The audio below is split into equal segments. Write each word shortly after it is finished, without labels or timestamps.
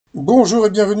Bonjour et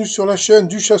bienvenue sur la chaîne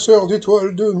du chasseur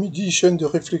d'étoiles de midi, chaîne de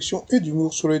réflexion et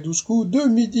d'humour sur les 12 coups de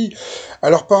midi.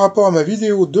 Alors par rapport à ma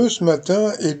vidéo de ce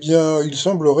matin, eh bien il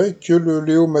semblerait que le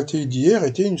Léo Mattei d'hier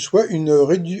était soit une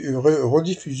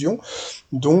rediffusion,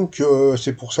 donc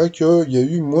c'est pour ça qu'il y a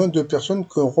eu moins de personnes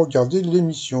qui ont regardé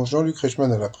l'émission. Jean-Luc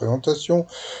Reichmann à la présentation,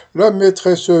 la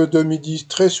maîtresse de midi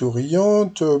très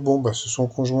souriante, bon bah c'est son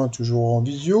conjoint toujours en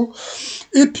visio,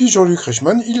 et puis Jean-Luc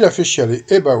Reichmann il l'a fait chialer,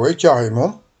 eh bah ouais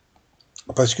carrément.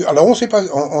 Parce que, alors on sait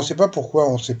pas pourquoi,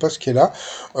 on sait pas ce qu'elle a.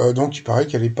 Donc il paraît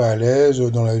qu'elle est pas à l'aise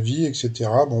dans la vie, etc.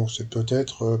 Bon, c'est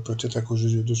peut-être à cause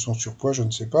de son surpoids, je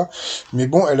ne sais pas. Mais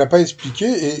bon, elle n'a pas expliqué.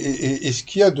 Et ce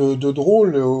qu'il y a de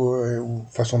drôle, ou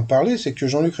façon de parler, c'est que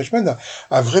Jean-Luc Reichmann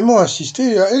a vraiment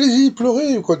insisté. Allez-y,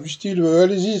 pleurez, ou quoi du style.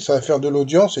 Allez-y, ça va faire de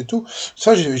l'audience et tout.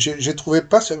 Ça, j'ai trouvé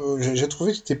pas, j'ai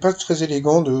trouvé que c'était pas très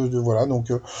élégant voilà. Donc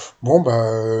bon, bah,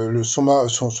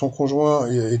 son conjoint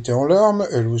était en larmes,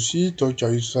 elle aussi, toc,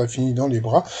 ça a fini dans les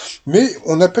bras, mais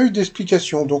on n'a pas eu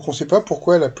d'explication, donc on sait pas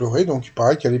pourquoi elle a pleuré, donc il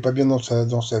paraît qu'elle est pas bien dans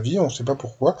sa vie, on sait pas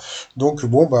pourquoi, donc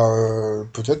bon, bah,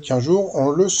 peut-être qu'un jour on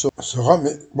le saura,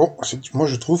 mais bon, moi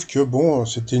je trouve que bon,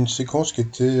 c'était une séquence qui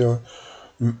était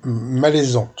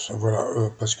malaisante, voilà,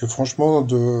 parce que franchement,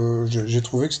 j'ai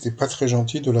trouvé que c'était pas très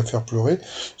gentil de la faire pleurer,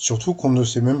 surtout qu'on ne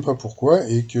sait même pas pourquoi,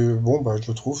 et que, bon, bah,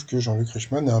 je trouve que Jean-Luc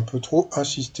Reichmann a un peu trop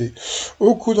insisté.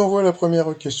 Au coup d'envoi, la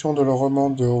première question de le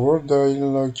roman de Roald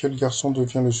Dahl, quel garçon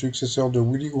devient le successeur de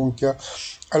Willy Wonka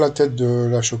à la tête de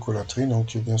la chocolaterie?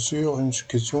 Donc, bien sûr, une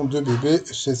question de bébé,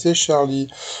 c'était Charlie.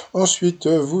 Ensuite,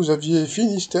 vous aviez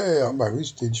Finistère, bah oui,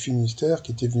 c'était Finistère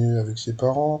qui était venu avec ses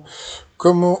parents.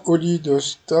 Comment Oli de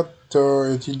Stat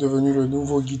est-il devenu le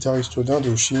nouveau guitariste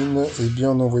d'Indochine? Eh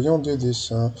bien, en envoyant des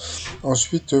dessins.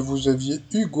 Ensuite, vous aviez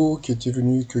Hugo qui était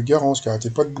venu que Garance, qui arrêtait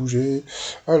pas de bouger.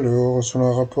 Alors, selon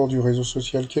un rapport du réseau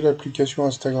social, quelle application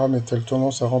Instagram est-elle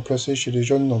tendance à remplacer chez les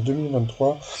jeunes en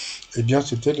 2023? Eh bien,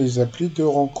 c'était les applis de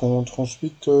rencontres.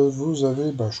 Ensuite, vous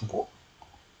avez, bah, je sais pas,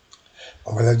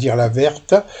 on va la dire la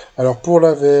verte. Alors pour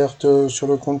la verte, sur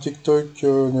le compte TikTok,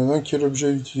 quel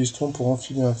objet utilise-t-on pour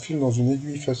enfiler un fil dans une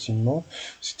aiguille facilement?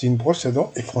 C'était une brosse à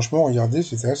dents, et franchement, regardez,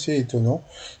 c'était assez étonnant.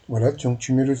 Voilà, donc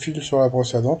tu mets le fil sur la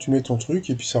brosse à dents, tu mets ton truc,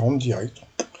 et puis ça rentre direct.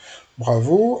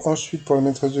 Bravo. Ensuite, pour la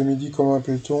maîtresse de midi, comment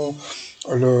appelle-t-on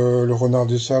le renard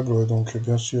des sables? Donc,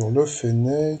 bien sûr, le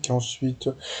fennec. Ensuite,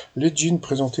 les jeans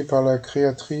présentés par la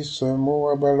créatrice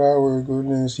Moabala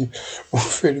Ogunesi ont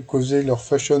fait causer leur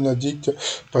fashion addict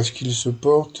parce qu'ils se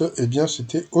portent. Eh bien,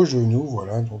 c'était au genou.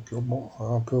 Voilà, donc, bon,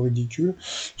 un peu ridicule.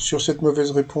 Sur cette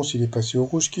mauvaise réponse, il est passé au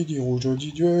rouge. Qui dit rouge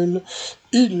dit duel.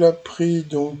 Il a pris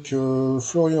donc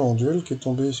Florian en duel qui est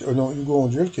tombé, non Hugo en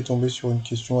duel qui est tombé sur une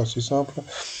question assez simple.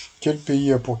 Quel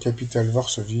pays a pour capitale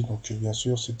Varsovie? Donc bien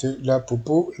sûr c'était la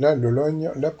Popo, la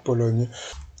Lologne, la Pologne.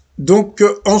 Donc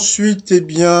ensuite, eh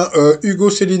bien, Hugo,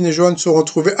 Céline et Johan se sont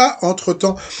retrouvés. Ah,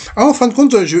 entre-temps. Ah, en fin de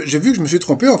compte, j'ai vu que je me suis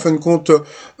trompé, en fin de compte,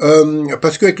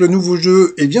 parce qu'avec le nouveau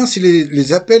jeu, eh bien, c'est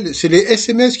les appels, c'est les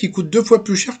SMS qui coûtent 2 fois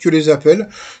plus cher que les appels.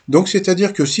 Donc,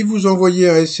 c'est-à-dire que si vous envoyez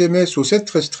un SMS au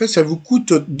 71313, ça vous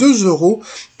coûte 2 euros.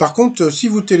 Par contre, si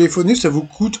vous téléphonez, ça vous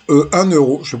coûte 1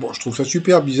 euro. Je trouve ça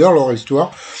super bizarre, leur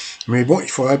histoire. Mais bon, il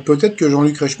faudrait peut-être que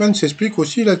Jean-Luc Reichmann s'explique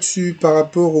aussi là-dessus, par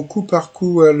rapport au coup par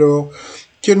coup, alors.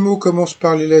 Quel mot commence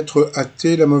par les lettres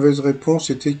athée? La mauvaise réponse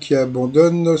était qui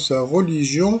abandonne sa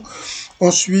religion.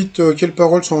 Ensuite, quelles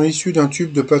paroles sont issues d'un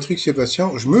tube de Patrick Sébastien?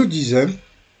 Je me disais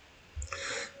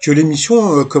que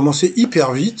l'émission commençait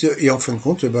hyper vite et en fin de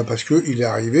compte, bah, parce qu'il est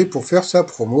arrivé pour faire sa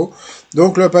promo.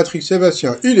 Donc là, Patrick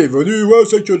Sébastien, il est venu, ouais,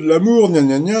 c'est que de l'amour, gna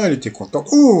gna gna, elle était contente,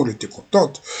 oh, elle était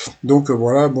contente. Donc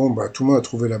voilà, bon, bah, tout le monde a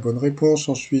trouvé la bonne réponse.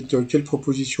 Ensuite, quelle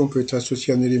proposition peut être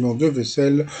associée à un élément de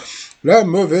vaisselle? La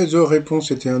mauvaise réponse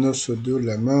était un os de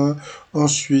la main.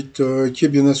 Ensuite, qui est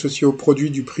bien associé au produit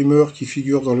du primeur qui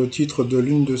figure dans le titre de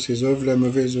l'une de ses œuvres. La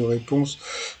mauvaise réponse,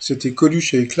 c'était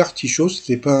Coluche avec l'artichaut.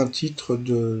 C'était pas un titre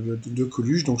de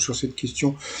Coluche. Donc sur cette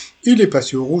question, il est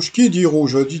passé au rouge. Qui dit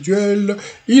rouge dit duel.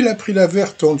 Il a pris la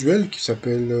verte en duel, qui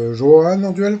s'appelle Johan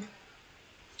en duel,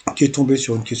 qui est tombé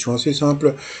sur une question assez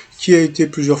simple, qui a été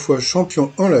plusieurs fois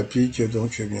champion olympique,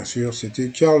 donc bien sûr c'était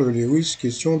Carl Lewis,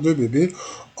 question de bébé.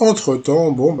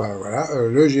 Entre-temps, bon bah voilà,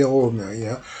 le Jérôme,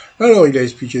 hein. Alors il a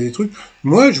expliqué des trucs.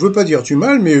 Moi je veux pas dire du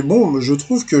mal, mais bon, je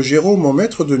trouve que Jérôme en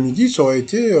maître de midi, ça aurait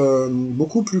été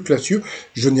beaucoup plus classieux.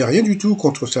 Je n'ai rien du tout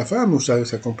contre sa femme ou sa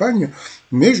compagne,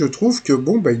 mais je trouve que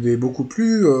bon bah il est beaucoup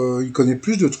plus, il connaît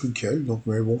plus de trucs qu'elle, donc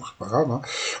mais bon c'est pas grave, hein.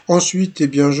 Ensuite, eh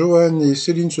bien, Johan et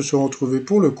Céline se sont retrouvés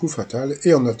pour le coup fatal.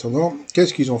 Et en attendant,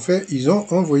 qu'est-ce qu'ils ont fait? Ils ont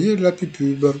envoyé la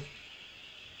pub.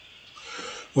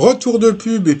 Retour de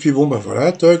pub, et puis bon, bah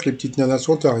voilà, toc, les petites nanas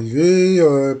sont arrivées,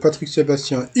 Patrick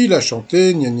Sébastien, il a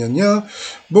chanté, gna gna gna,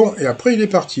 bon, et après il est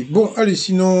parti. Bon, allez,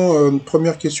 sinon,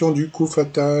 première question du coup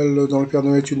fatal, dans Le Père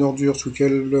Noël est une ordure, sous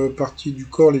quelle partie du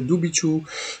corps les doubichous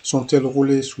sont-elles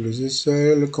roulées sous les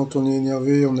aisselles? Quand on est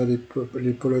énervé, on a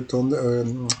les pelotes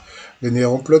les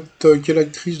nerfs en plot. Quelle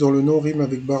actrice dont le nom rime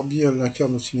avec Barbie, elle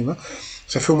l'incarne au cinéma?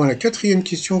 Ça fait au moins la quatrième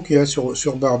question qu'il y a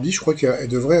sur Barbie. Je crois qu'elle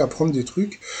devrait apprendre des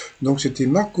trucs. Donc c'était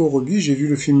Margot Robbie. J'ai vu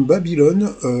le film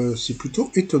Babylone. C'est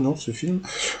plutôt étonnant ce film.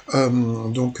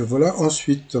 Donc voilà.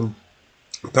 Ensuite,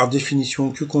 par définition,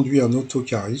 que conduit un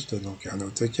autocariste, donc un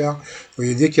autocar. Vous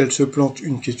voyez, dès qu'elle se plante,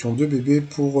 une question de bébé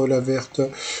pour la verte.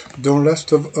 Dans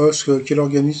Last of Us, quel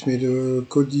organisme est le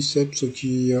Cordyceps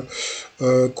qui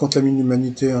contamine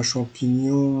l'humanité? Un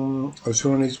champignon.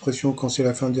 Selon l'expression, quand c'est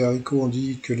la fin des haricots, on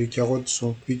dit que les carottes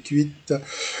sont cuites.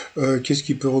 Qu'est-ce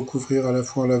qui peut recouvrir à la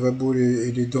fois un lavabo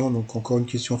et les dents? Donc encore une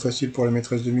question facile pour la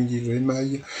maîtresse de midi,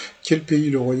 l'émail. Quel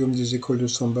pays le royaume des écoles de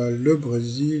samba? Le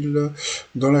Brésil.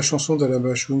 Dans la chanson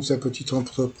d'Alabachoun, sa petite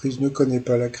entreprise ne connaît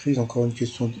pas la crise. Encore une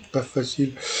question pas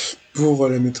facile pour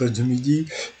la maîtresse de midi.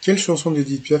 Quelle chanson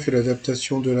d'Edith Piaf est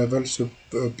l'adaptation de la valse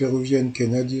péruvienne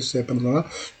Kennedy?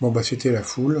 Bon bah c'était La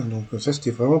Foule. Donc ça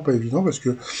c'était vraiment pas évident parce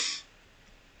que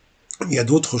il y a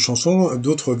d'autres chansons,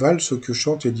 d'autres valses que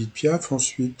chante Edith Piaf.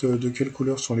 Ensuite, de quelle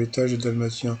couleur sont les taches des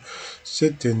dalmatiens?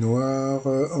 C'était noir.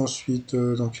 Ensuite,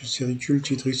 dans quelle série culte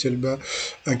Idriss Elba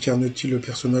incarne-t-il le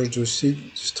personnage de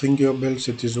Stringer Bell?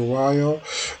 C'était The Wire.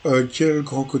 Quel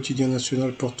grand quotidien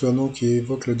national porte un nom qui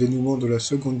évoque le dénouement de la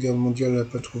Seconde Guerre mondiale? N'a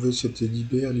pas trouvé, c'était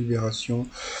Libération.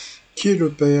 Qui est le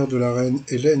père de la reine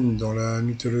Hélène dans la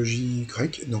mythologie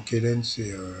grecque? Donc Hélène,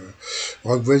 c'est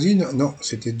rock voisine. Non,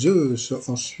 c'était Zeus.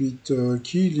 Ensuite,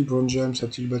 qui, LeBron James,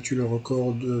 a-t-il battu le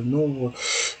record de nombre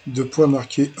de points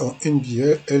marqués en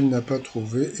NBA? Elle n'a pas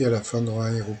trouvé. Et à la fin, dans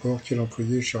un aéroport, quel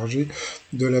employé est chargé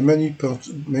de la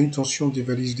manutention des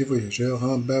valises des voyageurs?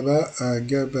 Un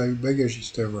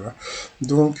bagagiste. Voilà.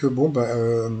 Donc, bon, bah,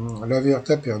 la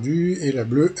verte a perdu et la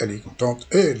bleue, elle est contente.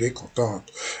 Elle est contente.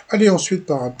 Allez, ensuite,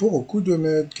 par rapport au coup de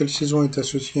maître, quelle saison est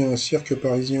associée à un cirque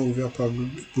parisien ouvert par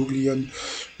Gouglione?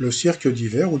 Le cirque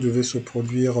d'hiver, où devait se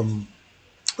produire,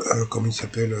 comme il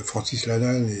s'appelle, Francis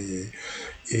Lalanne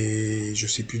et je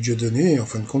sais plus Dieudonné. Et en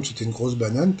fin de compte, c'était une grosse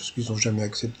banane, parce qu'ils n'ont jamais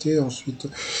accepté. Ensuite,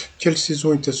 quelle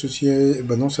saison est associée?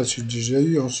 Ben non, ça c'est déjà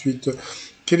eu. Ensuite,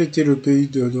 quel était le pays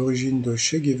d'origine de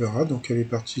Che Guevara? Donc elle est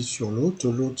partie sur l'autre.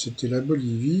 L'autre, c'était la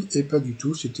Bolivie, et pas du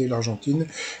tout, c'était l'Argentine.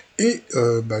 Et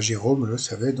Jérôme le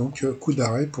savait, donc coup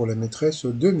d'arrêt pour la maîtresse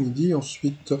de midi.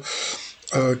 Ensuite,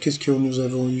 qu'est-ce que nous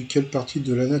avons eu? Quelle partie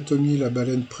de l'anatomie la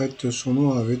baleine prête son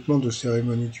nom à un vêtement de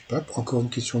cérémonie du pape? Encore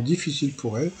une question difficile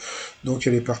pour elle. Donc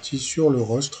elle est partie sur le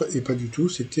rostre, et pas du tout,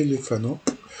 c'était les fanons.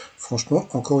 Franchement,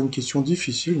 encore une question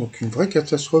difficile, donc une vraie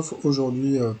catastrophe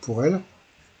aujourd'hui pour elle.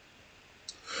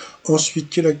 Ensuite,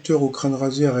 quel acteur au crâne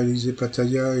rasé a réalisé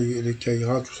Pattaya et les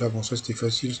Kaira? Tout ça, bon, ça c'était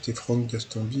facile, c'était Franck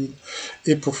Gastambide.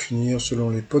 Et pour finir,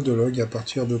 selon les podologues, à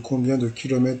partir de combien de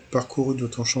kilomètres parcourus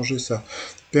doit-on changer sa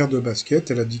paire de baskets?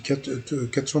 Elle a dit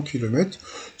 400 kilomètres.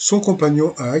 Son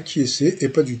compagnon a acquiescé, et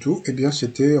pas du tout. Eh bien,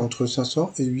 c'était entre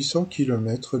 500 et 800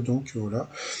 kilomètres. Donc voilà,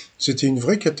 c'était une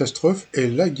vraie catastrophe.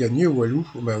 Elle a gagné Walou.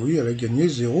 Bah oui, elle a gagné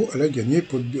 0. Elle a gagné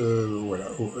voilà,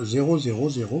 0, 0,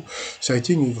 0. Ça a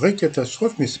été une vraie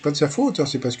catastrophe, mais c'est pas de sa faute, hein,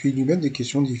 c'est parce qu'ils lui mettent des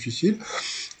questions difficiles.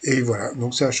 Et voilà,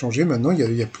 donc ça a changé. Maintenant, il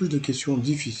y a plus de questions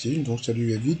difficiles, donc ça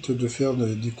lui évite de faire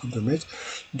des coups de maître.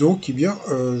 Donc, eh bien,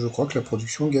 je crois que la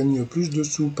production gagne plus de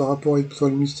sous par rapport à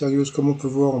Étoile Mystérieuse. Comme on peut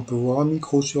voir un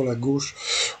micro sur la gauche,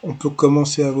 on peut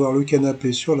commencer à voir le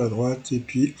canapé sur la droite, et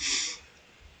puis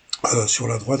sur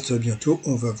la droite, bientôt,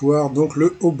 on va voir donc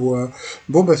le hautbois.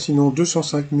 Bon, bah sinon,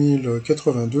 205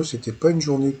 082, c'était pas une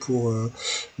journée pour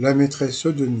la maîtresse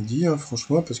de midi, hein,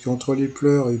 franchement, parce qu'entre les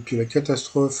pleurs et puis la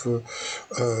catastrophe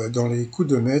dans les coups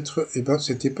de maître, eh ben,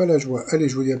 c'était pas la joie. Allez,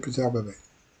 je vous dis à plus tard, bye bye.